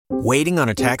Waiting on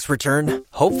a tax return?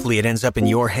 Hopefully it ends up in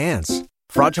your hands.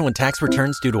 Fraudulent tax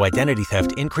returns due to identity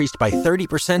theft increased by 30%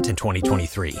 in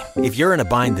 2023. If you're in a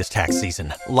bind this tax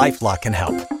season, LifeLock can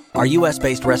help. Our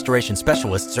U.S.-based restoration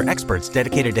specialists are experts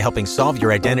dedicated to helping solve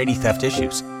your identity theft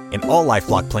issues. And all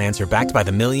LifeLock plans are backed by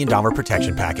the $1 Million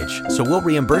Protection Package. So we'll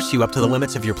reimburse you up to the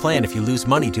limits of your plan if you lose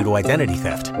money due to identity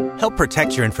theft. Help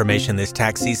protect your information this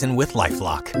tax season with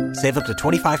LifeLock. Save up to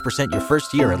 25% your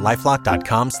first year at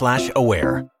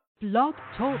LifeLock.com/aware. Blog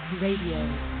Talk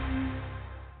Radio.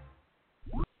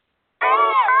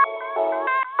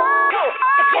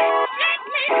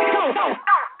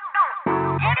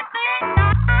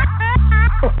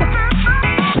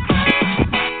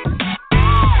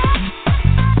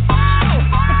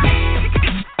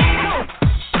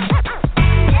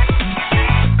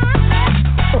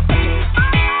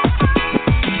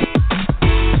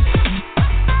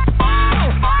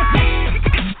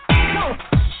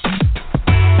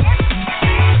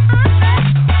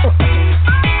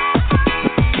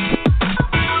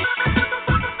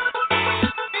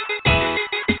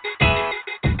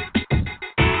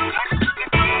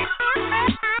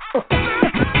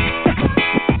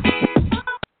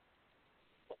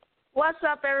 What's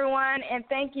up, everyone, and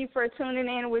thank you for tuning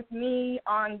in with me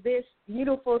on this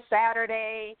beautiful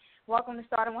Saturday. Welcome to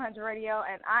Stardom 100 Radio,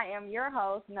 and I am your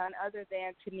host, none other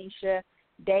than Tanisha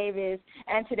Davis.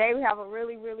 And today we have a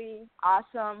really, really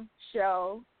awesome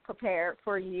show prepared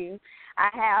for you. I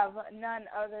have none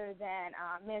other than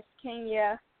Miss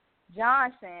Kenya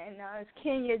Johnson, known as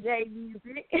Kenya J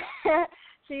Music.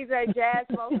 She's a jazz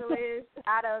vocalist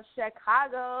out of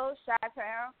Chicago,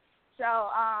 Chi-Town. So,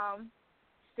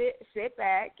 sit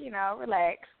back,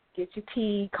 relax, get your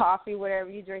tea, coffee, whatever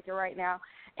you're drinking right now,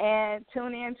 and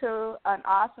tune in to an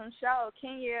awesome show.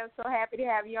 Kenya, I'm so happy to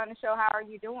have you on the show. How are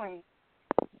you doing?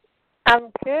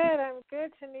 I'm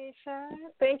good, Tanisha.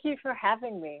 Thank you for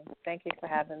having me.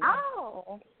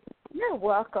 Oh, you're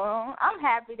welcome. I'm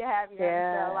happy to have you on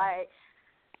the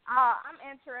show. I'm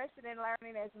interested in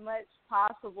learning as much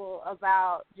possible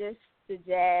about just the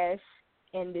jazz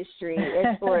industry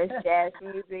as far as jazz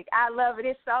music. I love it.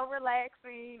 It's so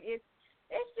relaxing. It's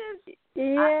just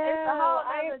it's a whole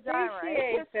other genre. I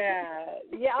appreciate that.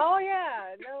 Yeah. Oh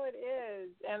yeah. No, it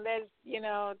is. And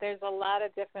there's a lot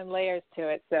of different layers to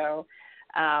it. So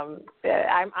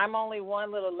I'm only one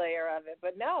little layer of it.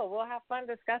 But no, we'll have fun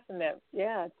discussing it.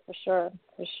 Yeah, for sure.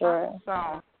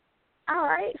 Awesome. All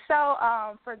right. So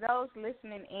for those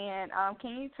listening in,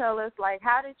 can you tell us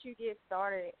how did you get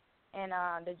started in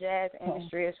the jazz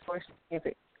industry as far as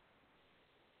music?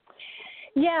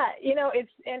 Yeah, it's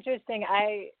interesting.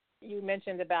 You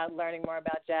mentioned about learning more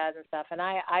about jazz and stuff, and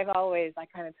I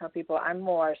kind of tell people I'm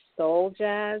more soul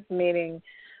jazz, meaning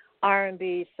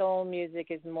R&B, soul music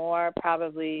is more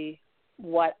probably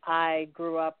what I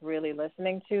grew up really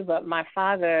listening to, but my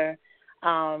father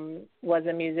was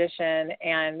a musician,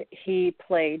 and he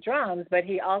played drums, but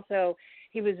he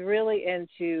was really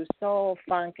into soul,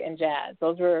 funk, and jazz.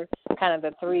 Those were kind of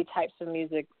the three types of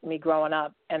music me growing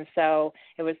up. And so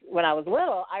it was when I was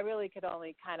little, I really could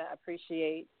only kind of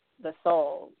appreciate the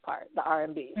soul part, the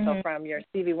R&B. Mm-hmm. So from your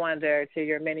Stevie Wonder to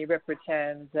your Minnie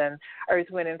Ripertons and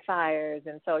Earth, Wind, and Fires.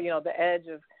 And so, the edge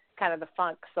of kind of the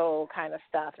funk, soul kind of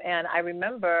stuff. And I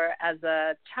remember as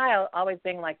a child always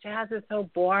being like, jazz is so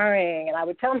boring. And I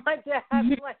would tell my dad,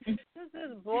 this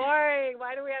is boring.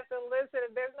 Why do we have to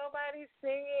listen? There's nobody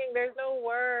singing. There's no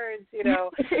words,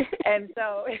 And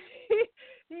so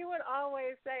he would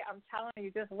always say, I'm telling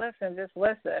you, just listen.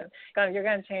 You're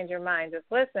going to change your mind.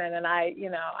 Just listen. And I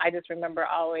just remember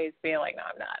always being like, no,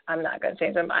 I'm not going to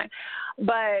change my mind.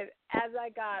 But as I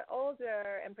got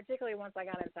older, and particularly once I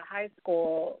got into high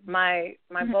school, my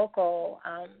vocal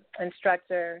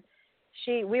instructor,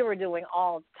 we were doing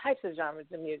all types of genres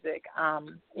of music,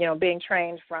 being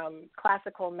trained from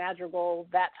classical, madrigal,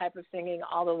 that type of singing,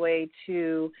 all the way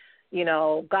to,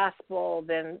 gospel.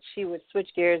 Then she would switch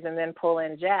gears and then pull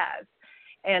in jazz.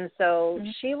 And so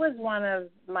she was one of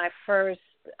my first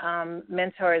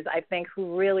mentors, I think,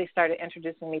 who really started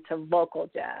introducing me to vocal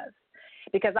jazz,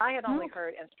 because I had only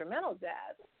heard instrumental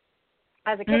jazz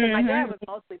as a kid. My dad was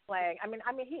mostly playing. I mean,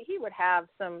 he would have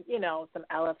some, some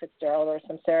Ella Fitzgerald or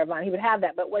some Sarah Vaughan. He would have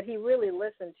that, but what he really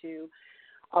listened to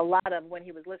a lot of when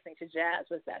he was listening to jazz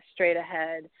was that straight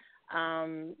ahead,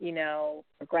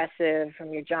 progressive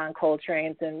from your John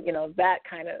Coltrane's and, that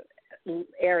kind of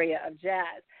area of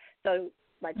jazz. So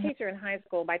my teacher in high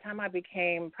school, by the time I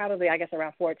became probably, I guess,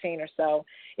 around 14 or so,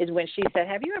 is when she said,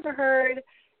 have you ever heard,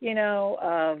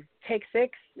 of Take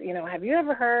Six? Have you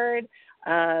ever heard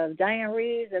of Diane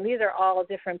Reeves? And these are all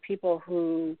different people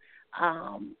who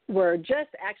were just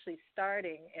actually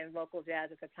starting in vocal jazz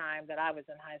at the time that I was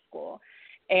in high school.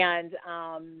 And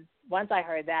once I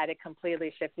heard that, it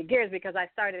completely shifted gears because I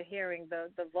started hearing the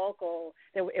vocal.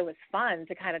 It was fun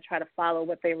to kind of try to follow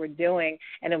what they were doing,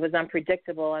 and it was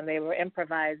unpredictable, and they were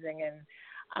improvising.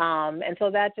 And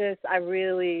so that just, I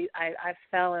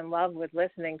fell in love with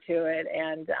listening to it.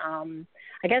 And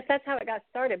I guess that's how it got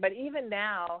started. But even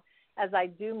now, as I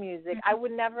do music, I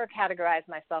would never categorize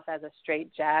myself as a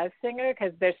straight jazz singer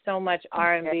because there's so much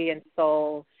R&B and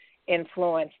soul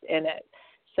influenced in it.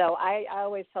 So I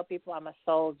always tell people I'm a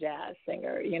soul jazz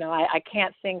singer. You know, I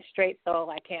can't sing straight soul.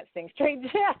 I can't sing straight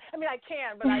jazz. I mean, I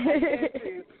can, but I tend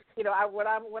to, you know,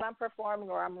 when I'm performing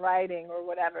or I'm writing or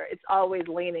whatever, it's always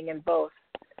leaning in both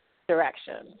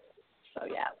directions. So,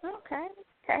 yeah. Okay.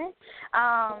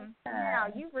 Now,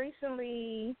 you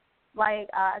recently,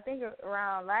 I think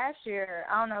around last year,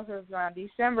 I don't know if it was around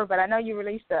December, but I know you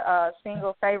released a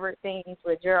single, Favorite Things,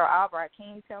 with Gerald Albright.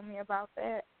 Can you tell me about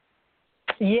that?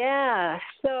 Yeah,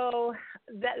 so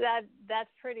that's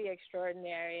pretty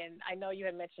extraordinary, and I know you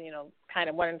had mentioned, you know, kind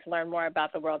of wanting to learn more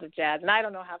about the world of jazz, and I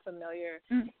don't know how familiar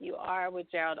you are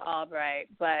with Gerald Albright,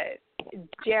 but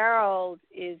Gerald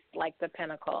is like the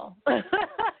pinnacle.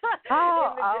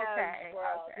 Oh, okay.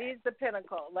 He's the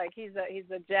pinnacle. Like he's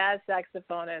a jazz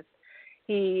saxophonist.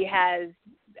 He has,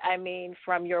 I mean,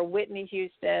 from your Whitney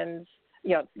Houston's,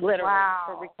 you know, literally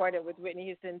recorded with Whitney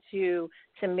Houston to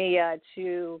Mia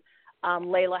to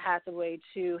Layla Hathaway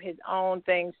to his own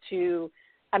things to,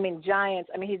 I mean,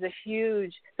 giants. I mean, he's a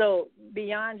huge. So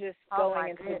beyond just going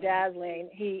into the jazz lane,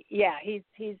 he's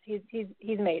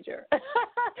major.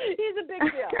 He's a big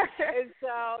deal. And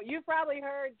so you probably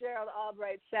heard Gerald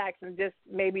Albright's sax and just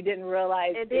maybe didn't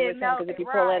realize it was him because if you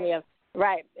pull any of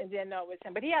and didn't know it was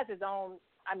him. But he has his own.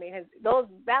 I mean,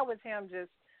 that was him just,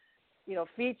 you know,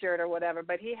 featured or whatever,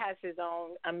 but he has his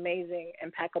own amazing,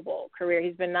 impeccable career.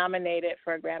 He's been nominated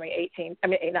for a Grammy 8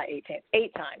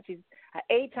 times. He's an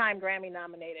 8-time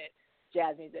Grammy-nominated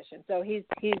jazz musician. So he's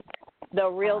the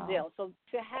real deal. So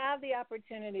to have the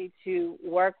opportunity to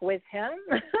work with him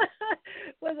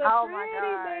was a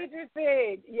pretty major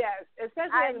thing. Yes,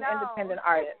 especially as an independent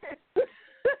artist.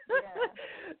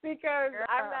 Because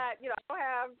I'm not, you know, I don't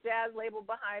have jazz label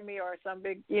behind me or some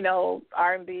big, you know,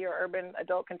 R&B or urban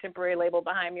adult contemporary label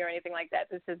behind me or anything like that.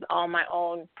 This is all my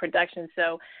own production.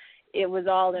 So it was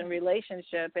all in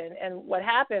relationship. And what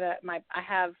happened, I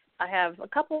have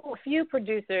a few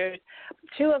producers.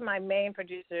 2 of my main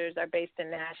producers are based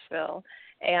in Nashville,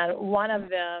 and one of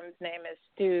them's name is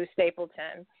Stu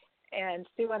Stapleton. And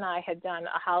Stu and I had done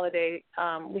a holiday,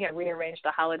 we had rearranged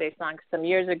a holiday song some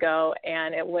years ago,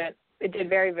 and it did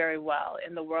very, very well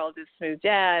in the world of smooth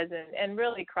jazz and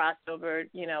really crossed over,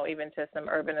 you know, even to some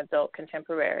urban adult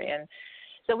contemporary. And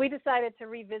so we decided to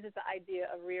revisit the idea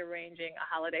of rearranging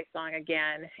a holiday song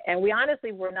again. And we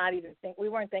honestly were we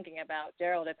weren't thinking about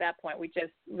Gerald at that point. We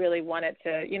just really wanted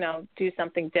to, you know, do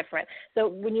something different. So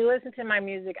when you listen to my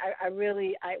music, I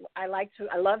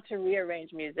love to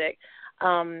rearrange music.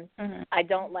 I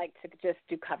don't like to just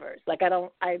do covers.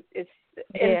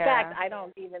 In fact, I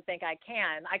don't even think I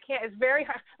can. It's very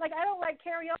hard. Like, I don't like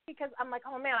karaoke because I'm like,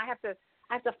 oh man, I have to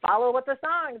follow what the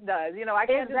song does. You know, I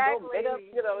can't just go big up,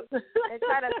 you know. It's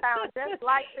trying to sound just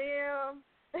like them.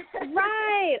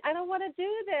 Right. I don't want to do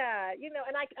that. You know,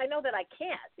 and I know that I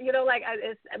can't. You know, like I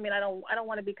don't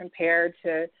want to be compared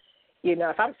to, you know,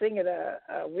 if I'm singing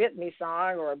a Whitney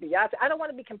song or a Beyonce, I don't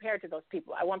want to be compared to those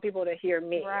people. I want people to hear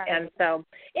me. Right. And so,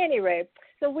 anyway,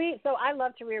 so I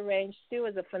love to rearrange. Stu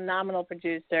is a phenomenal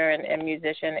producer and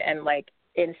musician and like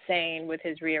insane with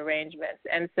his rearrangements.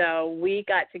 And so we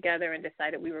got together and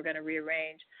decided we were going to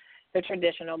rearrange the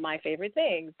traditional My Favorite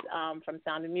Things from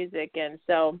Sound of Music. And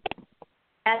so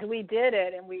as we did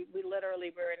it, and we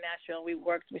literally were in Nashville, we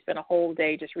spent a whole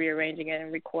day just rearranging it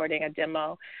and recording a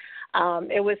demo.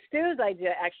 It was Stu's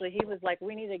idea, actually. He was like,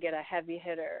 we need to get a heavy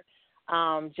hitter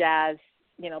jazz,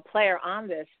 you know, player on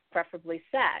this, preferably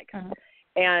sax. Mm-hmm.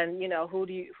 And, you know,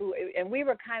 and we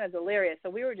were kind of delirious, so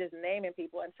we were just naming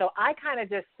people. And so I kind of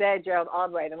just said Gerald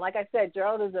Albright. And like I said,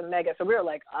 Gerald is a mega, so we were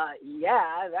like,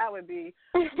 yeah, that would be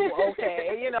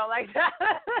okay, you know, like that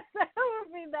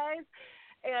would be nice.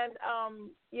 And,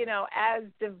 you know, as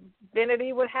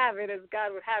divinity would have it, as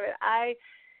God would have it,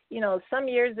 some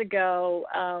years ago,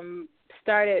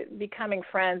 started becoming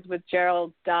friends with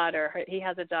Gerald's daughter. He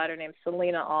has a daughter named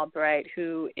Selena Albright,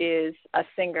 who is a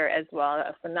singer as well,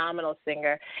 a phenomenal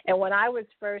singer. And when I was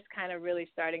first kind of really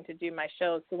starting to do my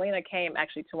shows, Selena came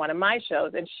actually to one of my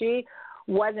shows, and she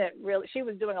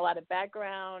was doing a lot of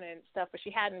background and stuff, but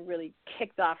she hadn't really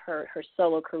kicked off her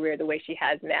solo career the way she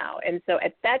has now. And so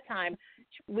at that time,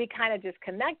 we kind of just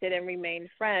connected and remained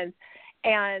friends.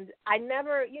 And I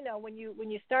never, when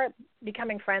you start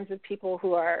becoming friends with people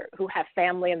who have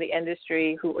family in the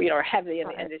industry, who are heavy in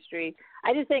the industry,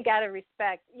 I just think out of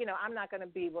respect, I'm not going to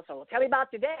be, well, so tell me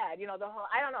about your dad, the whole,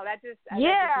 I don't know, that just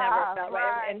never felt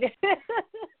right. And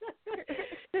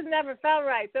just never felt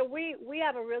right. So we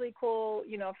have a really cool,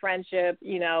 friendship.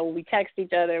 We text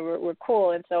each other. We're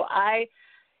cool. And so I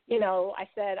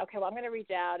said, okay, well, I'm going to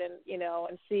reach out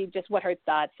and see just what her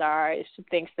thoughts are. If she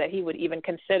thinks that he would even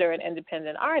consider an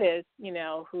independent artist,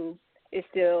 who is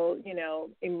still,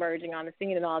 emerging on the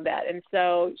scene and all that. And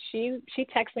so she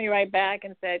texted me right back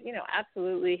and said,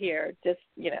 absolutely, here, just,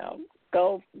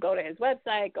 go to his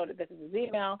website, this is his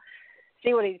email,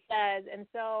 see what he says. And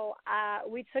so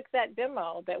we took that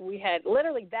demo that we had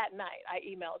literally that night. I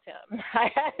emailed him. I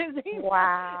had his email.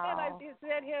 Wow. And I just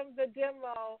sent him the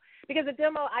demo because the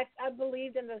demo, I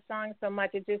believed in the song so much.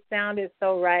 It just sounded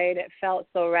so right. It felt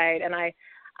so right. And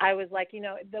I was like,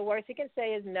 the worst he can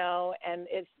say is no, and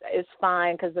it's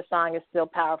fine because the song is still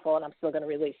powerful and I'm still going to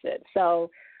release it. So,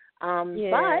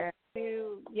 but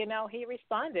he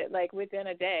responded like within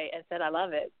a day and said, I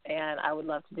love it and I would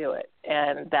love to do it.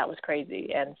 And that was crazy.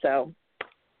 And so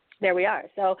there we are.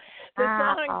 So the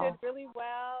song did really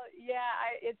well. Yeah,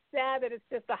 it's sad that it's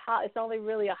just it's only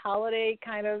really a holiday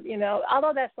kind of,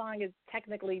 although that song is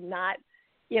technically not,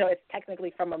 it's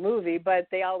technically from a movie, but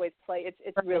they always play,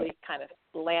 it's really kind of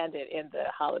landed in the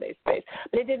holiday space.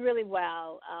 But it did really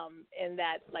well in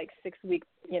that like 6-week,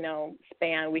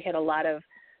 span. We hit a lot of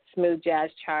smooth jazz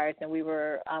charts, and we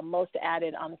were most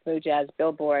added on the smooth jazz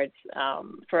billboards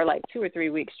for like 2 or 3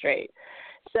 weeks straight.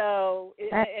 So,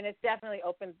 and it's definitely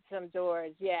opened some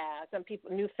doors. Yeah, some people,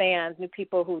 new fans, new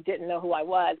people who didn't know who I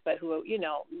was, but who,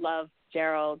 love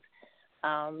Gerald,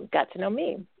 got to know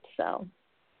me. So.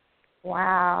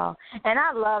 Wow. And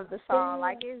I love the song.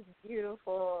 Like, it's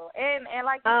beautiful. And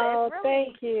like you said, it's really,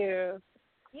 thank you.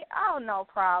 Yeah, no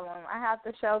problem. I have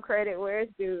to show credit where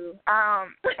it's due.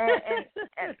 And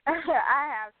I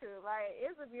have to. Like,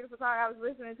 it's a beautiful song. I was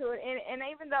listening to it. And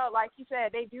even though, like you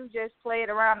said, they do just play it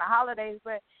around the holidays,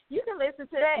 but you can listen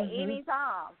to that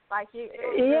anytime. Like, it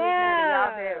really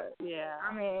out there. Yeah.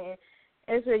 I mean,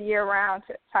 it's a year-round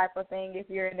type of thing if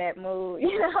you're in that mood,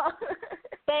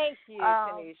 Thank you,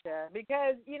 Tanisha,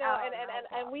 because,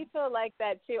 and we feel like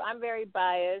that, too. I'm very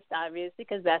biased, obviously,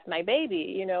 because that's my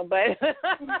baby, but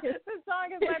the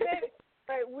song is my baby.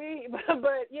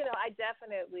 But I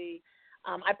definitely,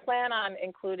 I plan on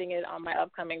including it on my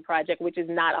upcoming project, which is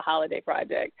not a holiday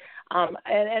project,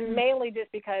 and mainly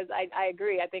just because I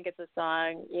agree. I think it's a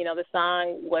song, the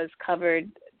song was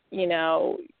covered,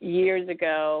 years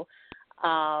ago,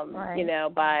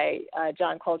 by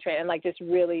John Coltrane, and like just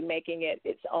really making it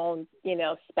its own,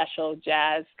 special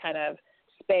jazz kind of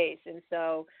space. And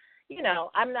so,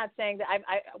 I'm not saying that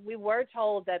we were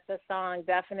told that the song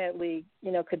definitely,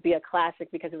 could be a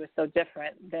classic because it was so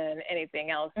different than anything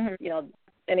else,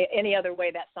 any other way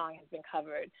that song has been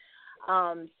covered.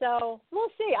 So we'll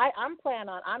see. I'm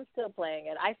still playing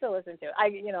it. I still listen to it.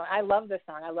 I love this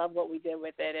song. I love what we did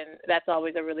with it. And that's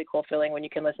always a really cool feeling when you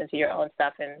can listen to your own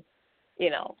stuff and,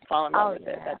 fall in love with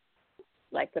it. That's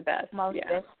like the best. Most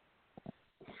definitely.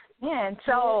 Yeah, and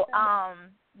so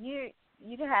you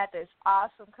had this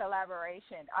awesome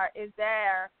collaboration. Is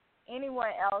there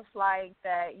anyone else like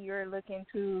that you're looking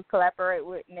to collaborate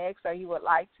with next, or you would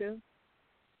like to?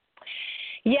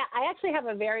 Yeah, I actually have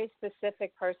a very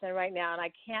specific person right now, and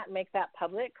I can't make that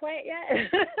public quite yet.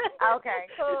 Okay,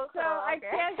 cool. So I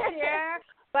can't share.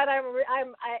 But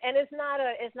and it's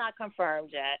not confirmed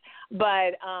yet.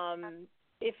 But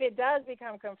if it does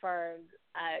become confirmed,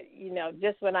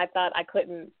 just when I thought I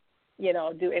couldn't,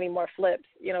 do any more flips,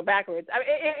 backwards,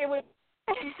 it would,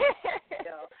 it'd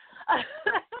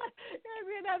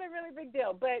be another really big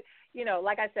deal. But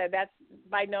like I said, that's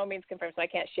by no means confirmed, so I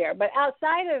can't share. But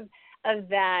outside of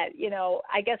that,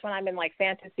 I guess when I'm in like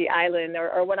Fantasy Island,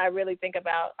 or when I really think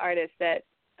about artists that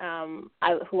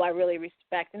who I really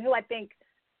respect and who I think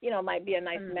might be a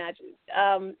nice match.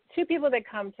 2 people that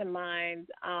come to mind,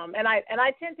 and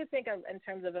I tend to think of in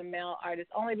terms of a male artist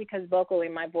only because vocally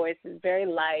my voice is very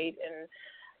light and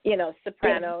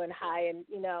soprano and high, and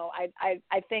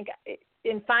I think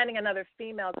in finding another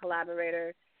female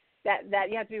collaborator that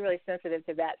you have to be really sensitive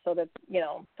to that, so that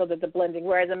the blending,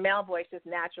 whereas a male voice just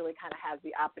naturally kind of has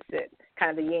the opposite,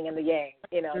 kind of the yin and the yang,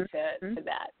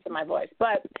 to my voice.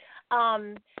 But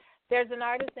there's an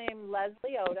artist named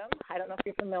Leslie Odom. I don't know if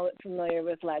you're familiar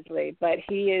with Leslie, but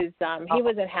he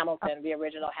was in Hamilton, the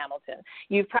original Hamilton.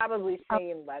 You've probably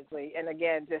seen Leslie, and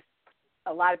again, just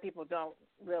a lot of people don't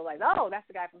realize, oh, that's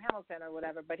the guy from Hamilton or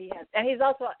whatever. But he has, and he's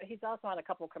also on a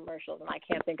couple of commercials, and I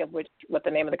can't think of what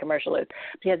the name of the commercial is.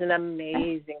 But he has an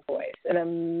amazing voice,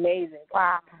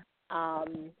 Wow.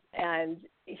 And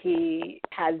he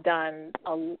has done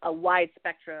a wide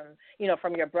spectrum,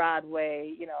 from your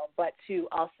Broadway, but to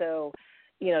also,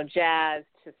 jazz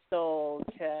to soul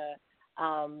to,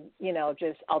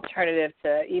 just alternative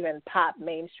to even pop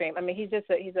mainstream. I mean, he's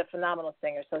a phenomenal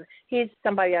singer. So he's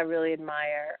somebody I really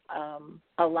admire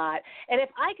a lot. And if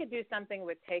I could do something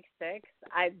with Take Six,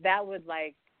 that would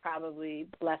probably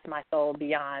bless my soul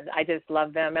beyond. I just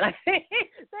love them, and I think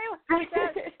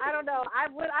I don't know. I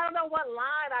don't know what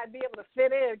line I'd be able to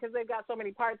fit in because they've got so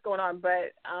many parts going on.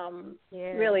 But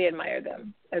really admire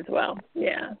them as well.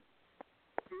 Yeah.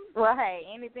 Well, hey,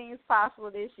 anything is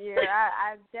possible this year.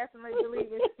 I definitely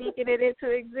believe in speaking it into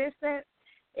existence.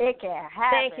 It can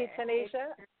happen. Thank you,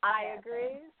 Tanisha. I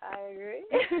agree. I agree.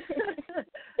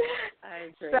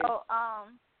 So,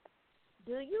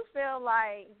 do you feel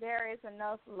like there is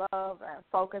enough love and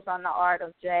focus on the art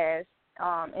of jazz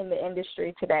in the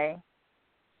industry today?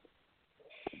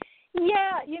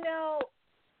 Yeah,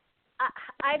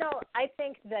 I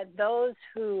think that those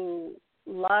who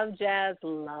love jazz.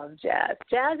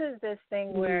 Jazz is this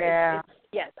thing where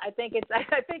I think it's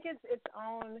its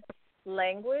own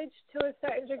language to a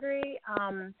certain degree.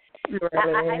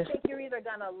 I think you're either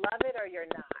gonna love it or you're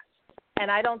not. And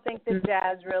I don't think that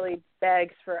jazz really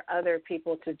begs for other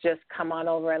people to just come on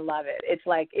over and love it. It's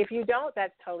like, if you don't,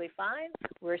 that's totally fine.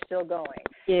 We're still going.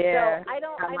 Yeah. So I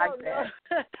don't know.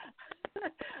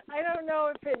 I don't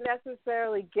know if it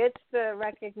necessarily gets the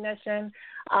recognition.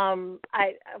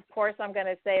 Of course, I'm going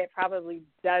to say it probably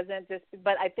doesn't.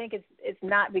 But I think it's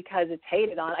not because it's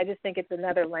hated on. I just think it's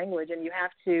another language, and you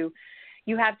have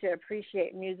to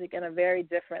appreciate music in a very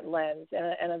different lens,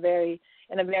 in a very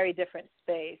different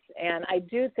space. And I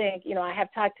do think, I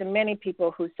have talked to many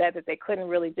people who said that they couldn't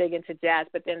really dig into jazz,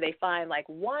 but then they find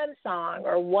one song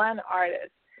or one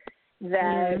artist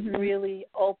that really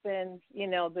opens,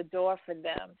 the door for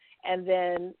them. And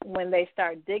then when they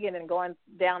start digging and going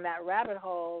down that rabbit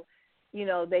hole,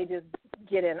 they just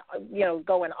get in,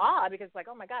 go in awe because it's like,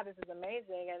 oh my God, this is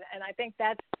amazing. And I think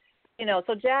that's,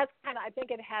 so jazz kind of, I think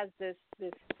it has this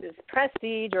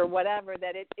prestige or whatever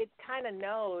that it kind of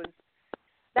knows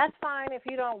that's fine if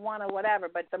you don't want to whatever,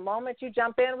 but the moment you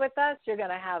jump in with us, you're going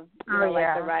to have the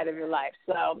ride of your life.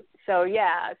 So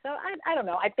yeah. So I don't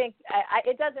know. I think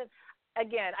it doesn't.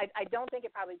 Again, I don't think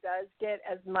it probably does get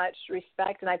as much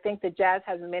respect, and I think that jazz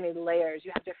has many layers.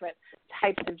 You have different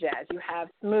types of jazz. You have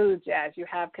smooth jazz. You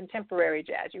have contemporary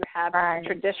jazz. You have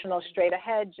traditional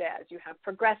straight-ahead jazz. You have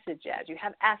progressive jazz. You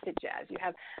have acid jazz. You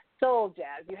have soul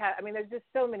jazz. There's just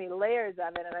so many layers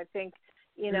of it, and I think,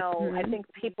 I think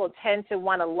people tend to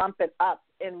want to lump it up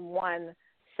in one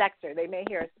sector. They may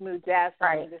hear a smooth jazz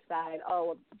song and decide, oh,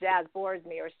 well, jazz bores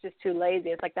me, or it's just too lazy.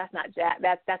 It's like, that's not jazz.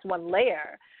 That's one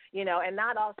layer. And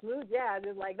not all smooth jazz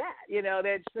is like that.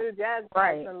 There's smooth jazz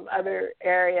in some other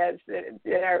areas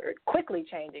that are quickly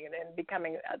changing and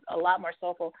becoming a lot more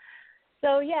soulful.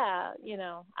 So yeah,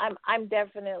 I'm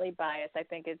definitely biased. I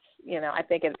think it's, I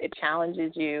think it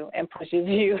challenges you and pushes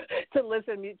you to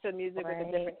listen to music with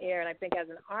a different ear. And I think as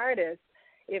an artist,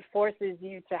 it forces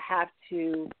you to have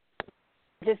to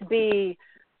just be,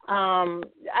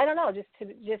 I don't know, just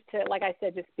to, like I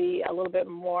said, just be a little bit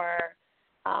more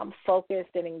focused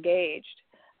and engaged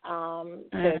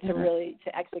to really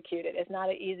to execute it. It's not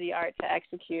an easy art to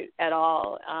execute at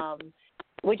all,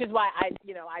 which is why I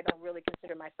don't really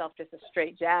consider myself just a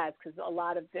straight jazz, because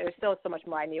there's still so much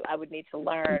more I would need to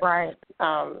learn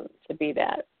to be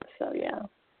that. So yeah.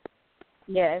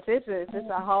 Yes, it's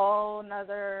a whole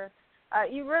nother.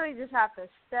 You really just have to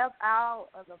step out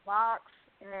of the box,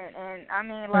 and I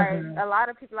mean, like a lot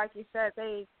of people, like you said,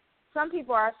 some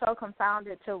people are so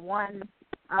confounded to one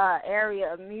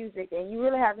area of music, and you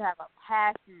really have to have a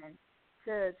passion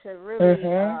to really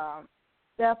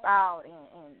step out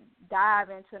and dive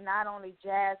into not only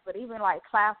jazz but even like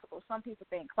classical. Some people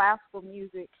think classical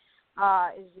music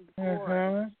is just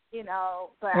boring,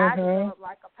 but I developed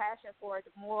like a passion for it.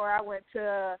 The more I went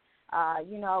to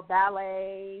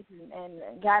ballets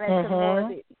and got into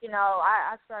more,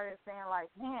 I started saying like,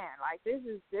 man, like this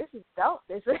is dope.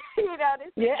 This is, this is nice.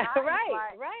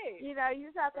 Right. You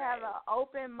just have to have an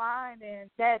open mind, and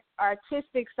that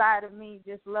artistic side of me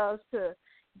just loves to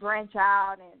branch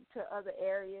out into other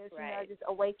areas, just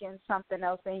awaken something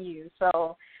else in you.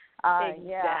 So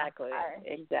Exactly.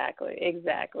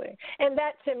 And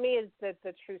that, to me, is the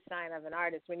true sign of an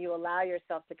artist, when you allow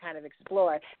yourself to kind of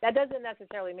explore. That doesn't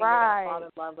necessarily mean you're going to fall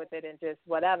in love with it and just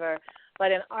whatever,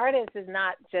 but an artist is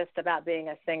not just about being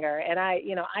a singer. And I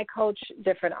coach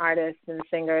different artists and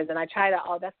singers, and I try to,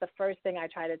 that's the first thing I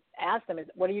try to ask them is,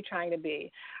 what are you trying to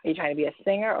be? Are you trying to be a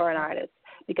singer or an artist?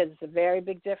 Because it's a very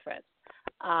big difference.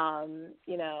 A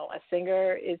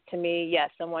singer is, to me,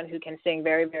 yes, someone who can sing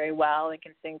very, very well and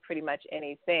can sing pretty much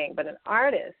anything. But an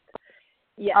artist,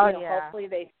 hopefully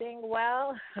they sing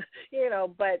well,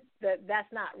 but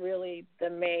that's not really the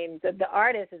main. The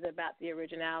artist is about the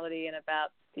originality and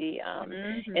about the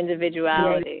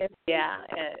individuality.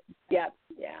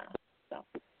 So.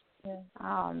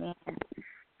 Oh man.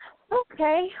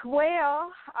 Okay,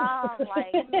 well,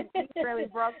 you really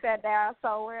broke that down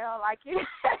so well. Like,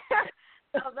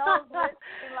 so those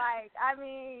listening, I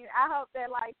hope that,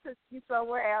 took you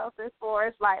somewhere else as far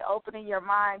as, opening your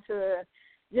mind to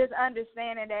just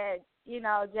understanding that,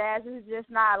 jazz is just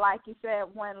not, like you said,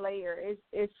 one layer.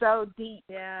 It's so deep,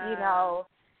 It's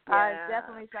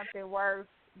definitely something worth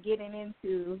getting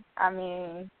into. I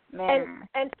mean, man.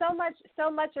 And so much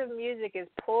of music is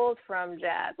pulled from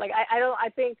jazz. I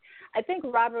think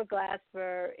Robert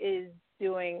Glasper is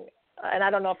doing, and I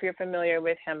don't know if you're familiar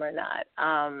with him or not,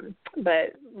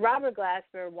 but Robert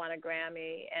Glasper won a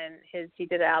Grammy, and he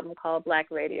did an album called Black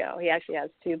Radio. He actually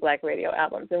has 2 Black Radio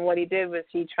albums, and what he did was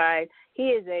he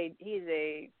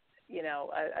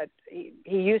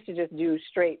used to just do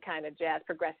straight kind of jazz,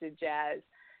 progressive jazz,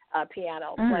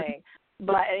 piano playing.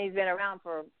 And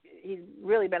he's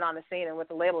really been on the scene and with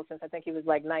the label since I think he was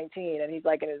 19, and he's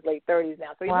in his late 30s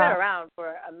now. So he's been around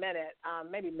for a minute,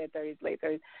 maybe mid-30s, late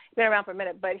 30s. He's been around for a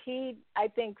minute, but he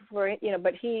listens,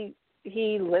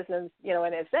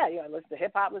 and it said, listens to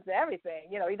hip hop, listens to everything.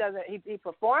 He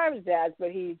performs jazz, but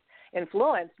he's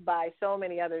influenced by so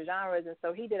many other genres, and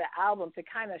so he did an album to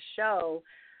kind of show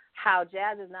how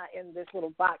jazz is not in this little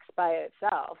box by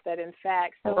itself, that in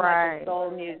fact so much of soul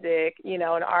music, and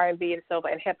R&B and so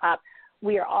and hip hop,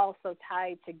 we are all so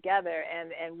tied together,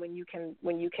 and when you can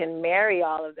marry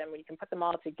all of them, when you can put them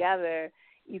all together,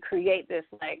 you create this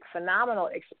phenomenal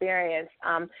experience,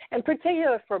 in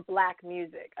particular for Black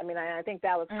music. I mean, I think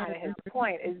that was kind of his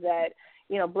point, is that,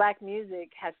 Black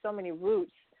music has so many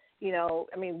roots, we are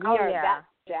that.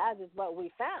 Jazz is what we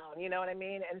found, you know what I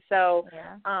mean? And so,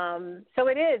 so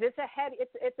it is.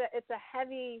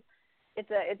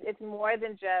 It's more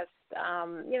than just,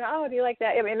 oh, do you like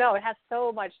that? I mean, no, it has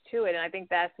so much to it, and I think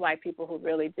that's why people who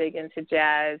really dig into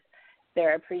jazz,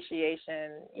 their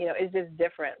appreciation, is just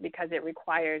different, because it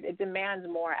demands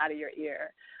more out of your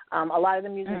ear. A lot of the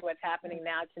music, what's happening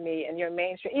now to me, and your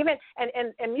mainstream, even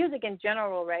and music in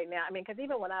general right now. I mean, because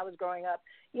even when I was growing up,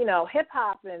 hip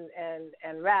hop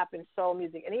and rap and soul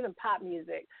music and even pop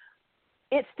music,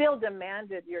 it still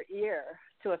demanded your ear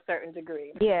to a certain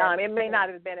degree. Yeah. It may not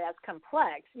have been as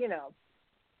complex,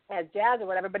 as jazz or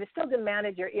whatever, but it still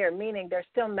demanded your ear, meaning there's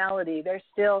still melody, there's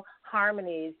still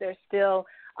harmonies, there's still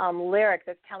lyric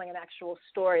that's telling an actual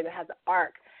story that has an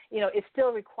arc. It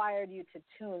still required you to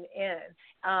tune in.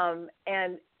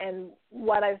 And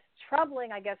what is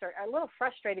troubling, I guess, or a little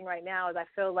frustrating right now, is I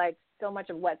feel like so much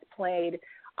of what's played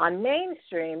on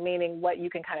mainstream, meaning what you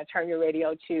can kind of turn your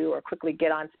radio to or quickly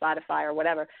get on Spotify or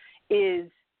whatever, is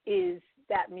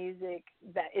that music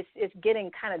that it's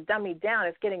getting kind of dummied down.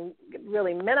 It's getting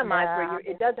really minimized, where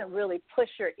it doesn't really push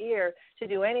your ear to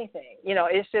do anything.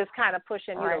 It's just kind of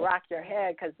pushing you to rock your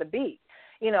head because the beat.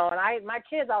 And my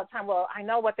kids all the time, well, I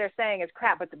know what they're saying is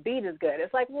crap, but the beat is good.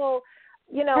 It's like, well,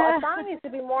 a song needs to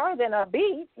be more than a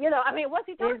beat. I mean, what's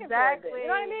he talking about? You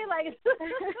know what I mean?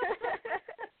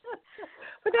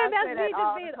 But then that's me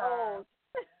just being old.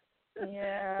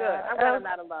 Yeah. Good. I'm glad I'm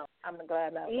not alone. I'm glad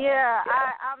I'm not alone. Yeah.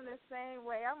 I'm the same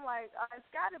way. I'm like, it's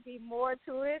got to be more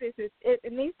to it.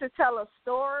 It needs to tell a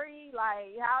story.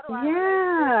 Like, how do I?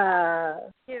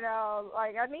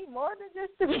 I need more than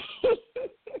just a beat.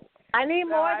 I need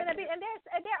more than a beat. And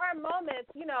there are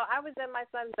moments, I was at my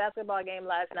son's basketball game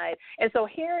last night, and so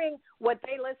hearing what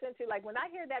they listen to, when I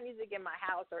hear that music in my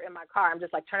house or in my car, I'm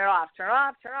just like, turn it off.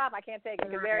 I can't take it,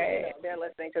 because they're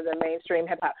listening to the mainstream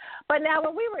hip hop. But now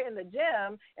when we were in the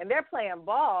gym and they're playing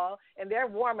ball and they're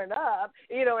warming up,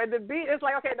 and the beat is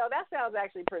like, okay, no, that sounds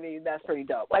actually that's pretty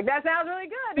dope. That sounds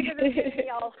really good, because it's getting me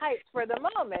all hyped for the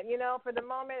moment, for the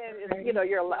moment, and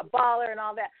you're a baller and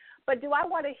all that. But do I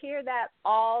want to hear that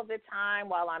all the time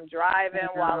while I'm driving,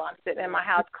 while I'm sitting in my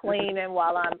house cleaning,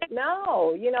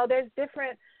 no, there's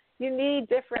different, you need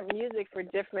different music for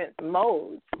different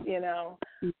modes,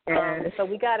 So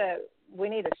we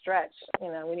need to stretch,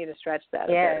 we need to stretch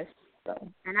that. Yes.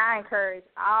 And I encourage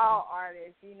all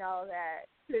artists, you know, that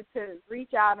to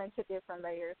reach out into different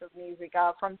layers of music,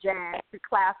 from jazz to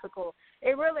classical.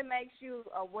 It really makes you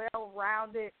a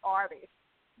well-rounded artist,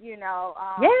 you know.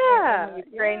 When you're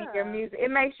creating your music,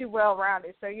 it makes you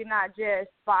well-rounded. So you're not just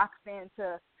boxed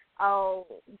into, oh,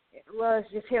 well, it's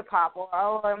just hip-hop, or,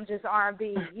 oh, I'm just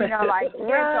R&B. You know, like,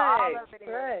 all of it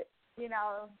is. You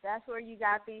know, that's where you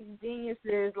got these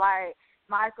geniuses like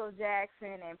Michael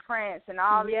Jackson and Prince and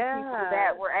all these people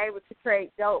that were able to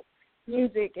create dope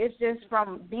music. It's just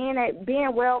from being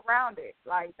well-rounded.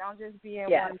 Like, don't just be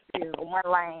in one field, one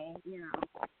lane, you know.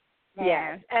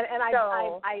 Yes, and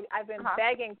I've been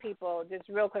begging people, just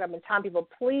real quick, I've been telling people,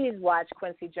 please watch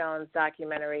Quincy Jones'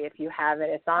 documentary if you haven't.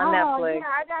 It's on Netflix. Yeah,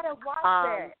 I got to watch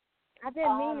that. I've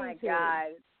been meaning to. Oh, my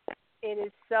God. It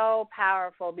is so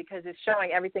powerful because it's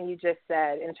showing everything you just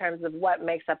said in terms of what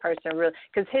makes a person real.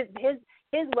 Because his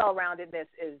well-roundedness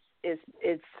is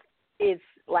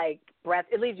like breath.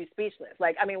 It leaves you speechless.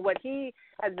 Like, I mean, what he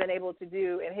has been able to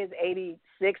do in his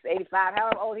 86, 85,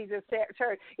 however old he just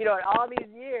turned, you know, in all these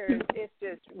years, it's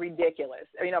just ridiculous.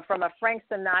 You know, from a Frank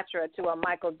Sinatra to a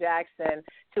Michael Jackson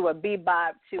to a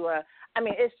bebop to a, I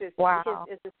mean, it's just,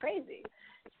 it's just crazy.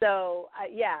 So,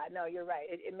 no, you're right.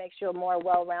 It makes you a more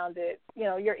well-rounded, you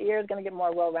know, your ear is going to get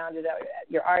more well-rounded at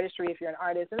your artistry if you're an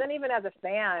artist. And then even as a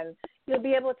fan, you'll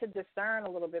be able to discern a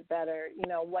little bit better, you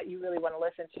know, what you really want to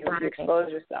listen to if you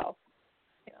expose yourself,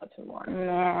 you know, to more.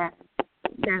 Yeah,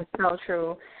 that's so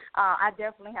true. I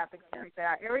definitely have to go check that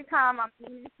out. Every time I'm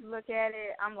needing to look at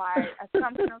it, I'm like,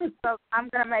 I'm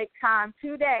going to make time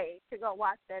today to go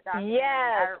watch that documentary.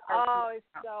 Yes. It's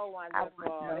so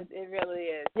wonderful. It really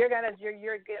is. Your job's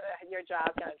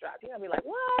gonna drop. You're gonna be like,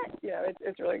 what? You know,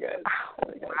 it's really good.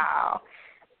 Really good. Wow.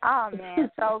 Oh man.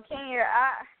 So Kenya,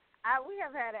 we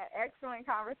have had an excellent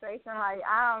conversation. Like,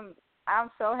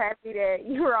 I'm so happy that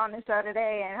you were on the show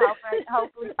today, and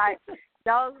hopefully like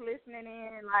those listening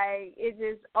in, like, it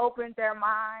just opened their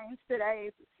minds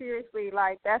today. Seriously,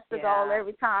 like, that's the goal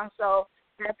every time, so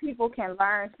that people can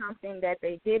learn something that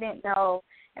they didn't know.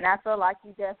 And I feel like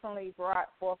you definitely brought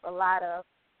forth a lot of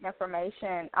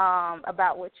information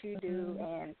about what you do,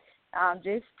 and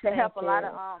just to help a lot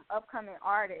of upcoming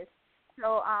artists.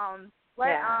 So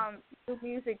what new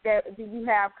music that do you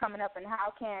have coming up, and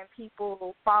how can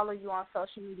people follow you on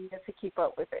social media to keep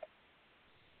up with it?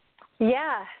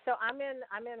 Yeah, so I'm in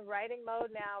writing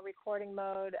mode now, recording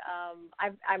mode.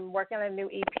 I'm working on a new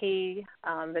EP.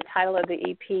 The title of the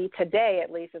EP today,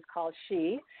 at least, is called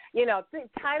She. You know,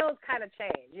 titles kind of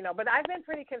change, you know, but I've been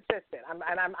pretty consistent.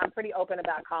 I'm pretty open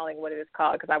about calling what it is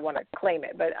called because I want to claim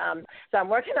it. But so I'm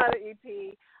working on the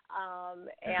EP.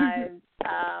 And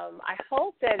I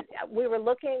hope that we're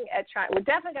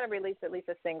definitely going to release at least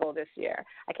a single this year.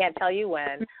 I can't tell you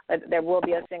when, but there will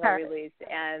be a single release.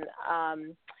 And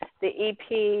the EP,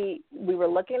 we were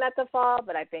looking at the fall,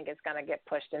 but I think it's going to get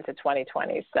pushed into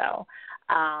 2020. So,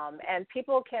 and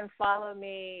people can follow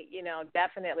me, you know,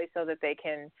 definitely so that they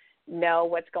can know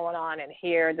what's going on and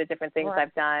hear the different things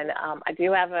I've done. I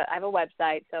have a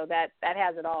website, so that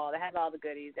has it all. That has all the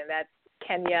goodies, and that's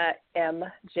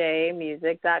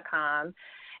KenyaMJmusic.com.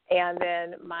 And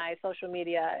then my social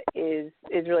media is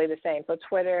really the same. So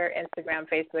Twitter, Instagram,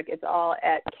 Facebook, it's all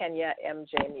at Kenya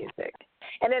MJ Music.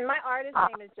 And then my artist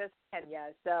name is just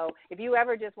Kenya. So if you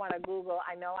ever just want to Google,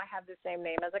 I know I have the same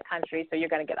name as a country, so you're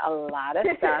going to get a lot of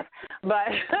stuff.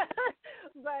 But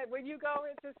when you go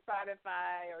into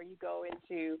Spotify or you go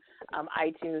into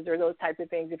iTunes or those types of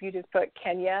things, if you just put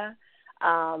Kenya,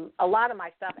 a lot of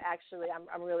my stuff, actually,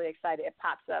 I'm really excited. It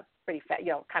pops up pretty fast, you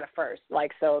know, kind of first,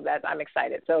 like, so that I'm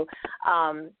excited. So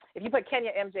if you put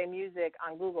Kenya MJ Music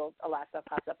on Google, a lot of stuff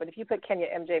pops up. But if you put Kenya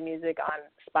MJ Music on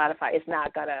Spotify, it's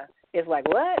like,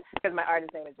 what? Because my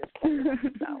artist name is just Kenya.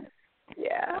 So,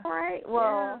 yeah. All right.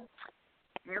 Well,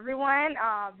 everyone,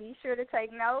 be sure to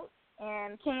take note.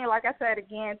 And Kenya, like I said,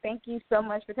 again, thank you so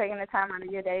much for taking the time out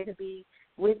of your day to be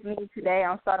with me today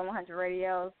on Stardom 100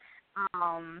 Radio.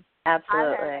 Absolutely. I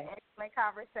had an excellent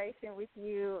conversation with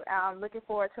you. Looking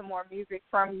forward to more music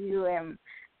from you and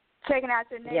checking out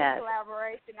your next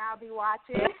collaboration. I'll be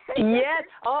watching. Yes.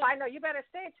 Oh, I know. You better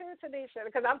stay tuned to these shows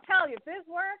because I'm telling you, if this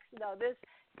works,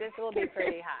 this will be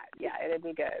pretty hot. Yeah, it'll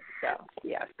be good. So,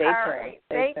 yeah, stay tuned. All right.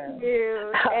 Thank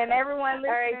you. And everyone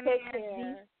listening. All right, take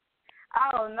care.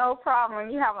 Oh, no problem.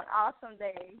 You have an awesome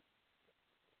day.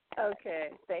 Okay.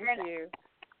 Thank you.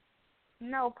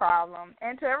 No problem.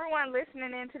 And to everyone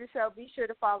listening into the show, be sure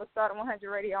to follow Stardom 100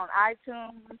 Radio on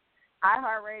iTunes,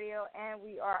 iHeartRadio, and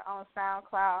we are on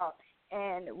SoundCloud.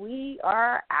 And we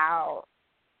are out.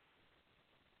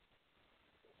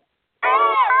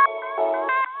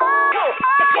 Go.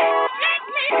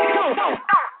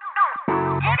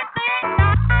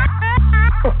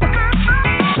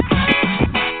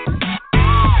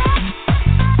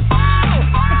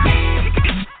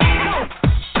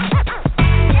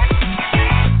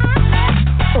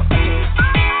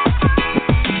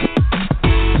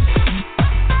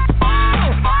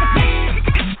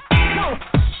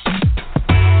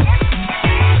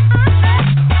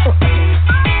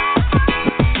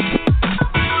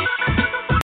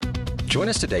 Join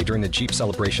us today during the Jeep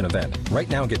Celebration event. Right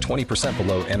now, get 20%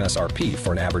 below MSRP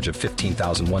for an average of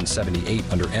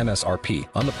 $15,178 under MSRP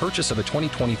on the purchase of a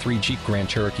 2023 Jeep Grand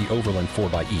Cherokee Overland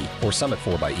 4xE or Summit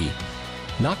 4xE.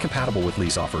 Not compatible with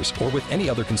lease offers or with any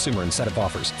other consumer incentive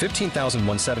offers.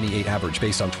 $15,178 average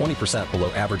based on 20% below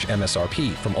average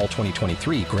MSRP from all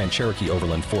 2023 Grand Cherokee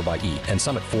Overland 4xE and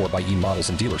Summit 4xE models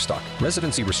in dealer stock.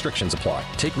 Residency restrictions apply.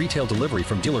 Take retail delivery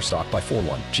from dealer stock by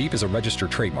 4/1. Jeep is a registered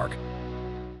trademark.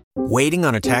 Waiting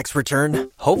on a tax return?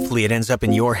 Hopefully it ends up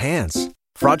in your hands.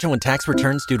 Fraudulent tax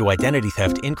returns due to identity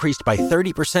theft increased by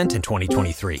 30% in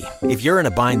 2023. If you're in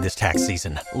a bind this tax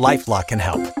season, LifeLock can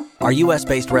help. Our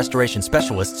U.S.-based restoration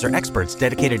specialists are experts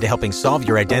dedicated to helping solve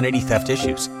your identity theft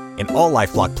issues. And all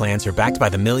LifeLock plans are backed by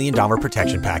the $1 Million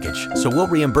Protection Package. So we'll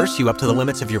reimburse you up to the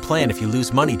limits of your plan if you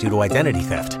lose money due to identity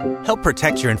theft. Help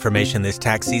protect your information this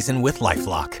tax season with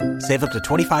LifeLock. Save up to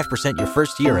 25% your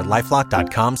first year at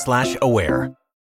LifeLock.com/aware.